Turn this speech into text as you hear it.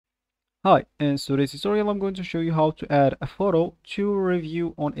Hi, in today's tutorial I'm going to show you how to add a photo to a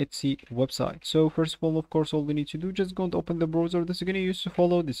review on Etsy website. So first of all, of course, all we need to do just go and open the browser that you're going to use to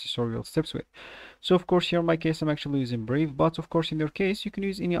follow this tutorial steps with. So of course here in my case I'm actually using Brave, but of course in your case you can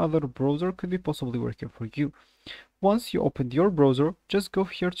use any other browser could be possibly working for you. Once you open your browser, just go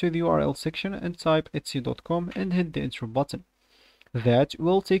here to the URL section and type etsy.com and hit the enter button. That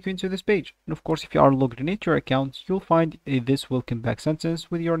will take you into this page. And of course, if you are logged in into your account, you'll find this welcome back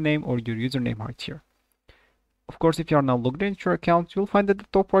sentence with your name or your username right here. Of course, if you are now logged into your account, you'll find at the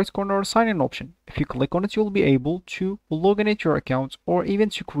top right corner a sign in option. If you click on it, you'll be able to log in into your account or even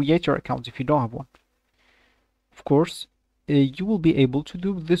to create your account if you don't have one. Of course, you will be able to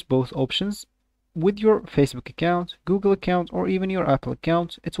do this both options with your Facebook account, Google account, or even your Apple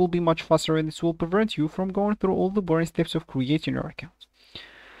account. It will be much faster and this will prevent you from going through all the boring steps of creating your account.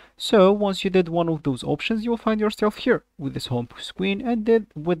 So once you did one of those options, you will find yourself here with this home screen and then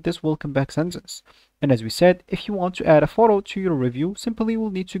with this welcome back sentence. And as we said, if you want to add a photo to your review, simply you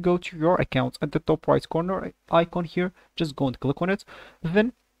will need to go to your account at the top right corner icon here. Just go and click on it.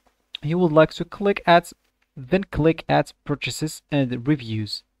 Then you would like to click at purchases and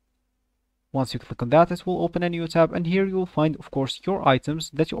reviews. Once you click on that, it will open a new tab, and here you will find, of course, your items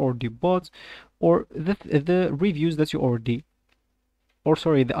that you already bought, or the reviews that you already, or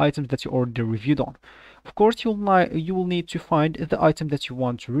sorry, the items that you already reviewed on. Of course, you will need to find the item that you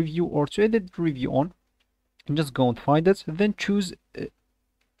want to review or to edit the review on. And just go and find it, then choose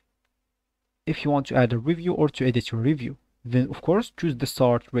if you want to add a review or to edit your review. Then, of course, choose the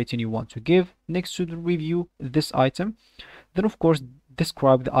start rating you want to give next to the review this item. Then, of course,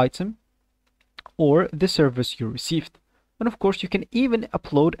 describe the item or the service you received. And of course, you can even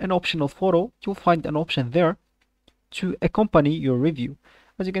upload an optional photo. You'll find an option there to accompany your review.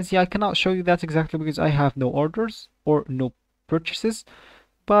 As you can see, I cannot show you that exactly because I have no orders or no purchases,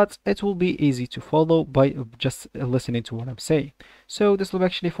 but it will be easy to follow by just listening to what I'm saying. So this will be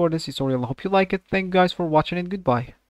actually for this tutorial. I hope you like it. Thank you guys for watching and goodbye.